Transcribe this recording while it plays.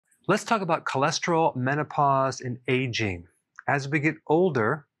Let's talk about cholesterol, menopause, and aging. As we get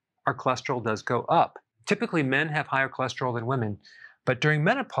older, our cholesterol does go up. Typically, men have higher cholesterol than women, but during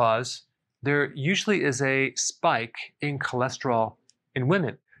menopause, there usually is a spike in cholesterol in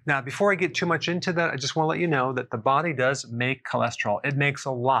women. Now, before I get too much into that, I just want to let you know that the body does make cholesterol. It makes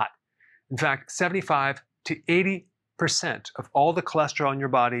a lot. In fact, 75 to 80% of all the cholesterol in your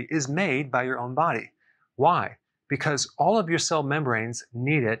body is made by your own body. Why? Because all of your cell membranes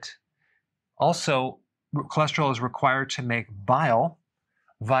need it. Also, cholesterol is required to make bile,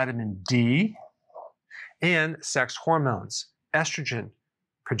 vitamin D, and sex hormones, estrogen,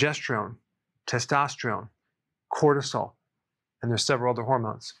 progesterone, testosterone, cortisol, and there's several other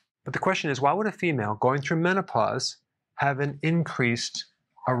hormones. But the question is, why would a female going through menopause have an increased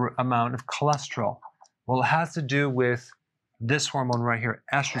amount of cholesterol? Well, it has to do with this hormone right here,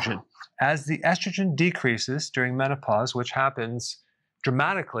 estrogen. As the estrogen decreases during menopause, which happens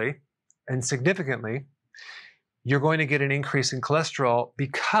dramatically and significantly, you're going to get an increase in cholesterol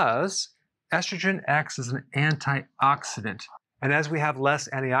because estrogen acts as an antioxidant. And as we have less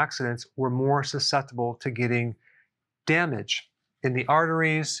antioxidants, we're more susceptible to getting damage in the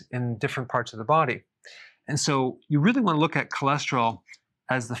arteries, in different parts of the body. And so you really want to look at cholesterol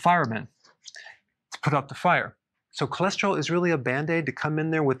as the fireman to put out the fire. So cholesterol is really a band-aid to come in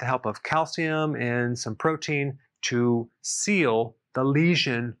there with the help of calcium and some protein to seal the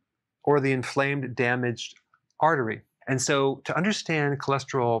lesion or the inflamed, damaged artery. And so to understand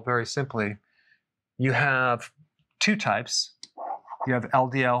cholesterol very simply, you have two types. You have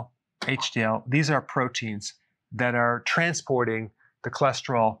LDL, HDL. These are proteins that are transporting the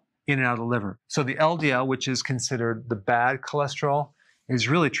cholesterol in and out of the liver. So the LDL, which is considered the bad cholesterol, is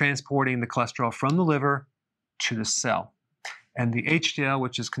really transporting the cholesterol from the liver to the cell. And the HDL,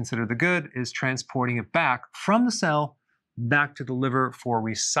 which is considered the good, is transporting it back from the cell back to the liver for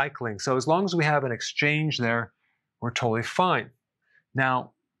recycling. So as long as we have an exchange there, we're totally fine.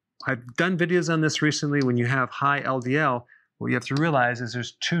 Now, I've done videos on this recently. When you have high LDL, what you have to realize is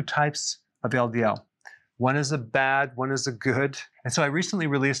there's two types of LDL. One is a bad, one is a good. And so I recently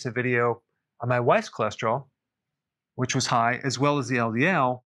released a video on my wife's cholesterol, which was high, as well as the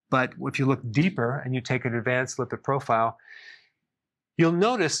LDL. But if you look deeper and you take an advanced lipid profile, you'll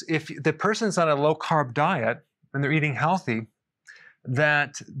notice if the person's on a low-carb diet and they're eating healthy,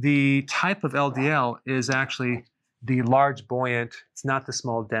 that the type of LDL is actually the large buoyant, it's not the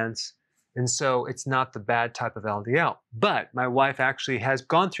small dense, and so it's not the bad type of LDL. But my wife actually has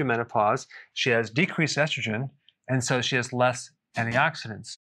gone through menopause, she has decreased estrogen, and so she has less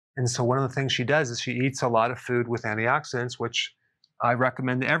antioxidants. And so one of the things she does is she eats a lot of food with antioxidants, which I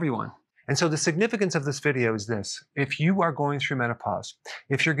recommend to everyone. And so the significance of this video is this. If you are going through menopause,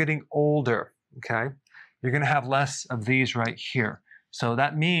 if you're getting older, okay, you're going to have less of these right here. So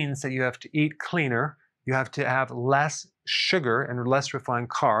that means that you have to eat cleaner, you have to have less sugar and less refined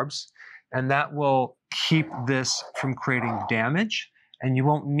carbs, and that will keep this from creating damage, and you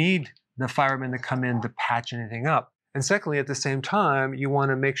won't need the firemen to come in to patch anything up. And secondly, at the same time, you want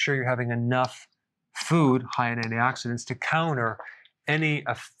to make sure you're having enough food high in antioxidants to counter any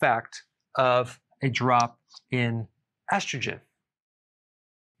effect of a drop in estrogen.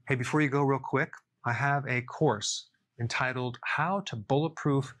 Hey, before you go real quick, I have a course entitled How to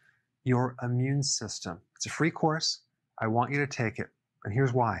Bulletproof Your Immune System. It's a free course. I want you to take it. And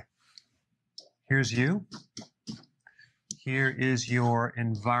here's why. Here's you. Here is your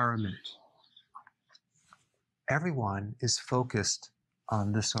environment. Everyone is focused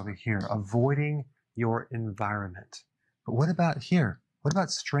on this over here, avoiding your environment. But what about here? What about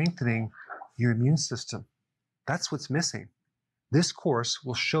strengthening your immune system? That's what's missing. This course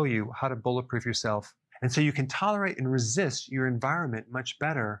will show you how to bulletproof yourself. And so you can tolerate and resist your environment much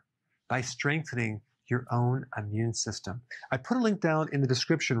better by strengthening your own immune system. I put a link down in the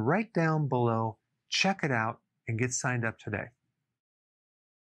description right down below. Check it out and get signed up today.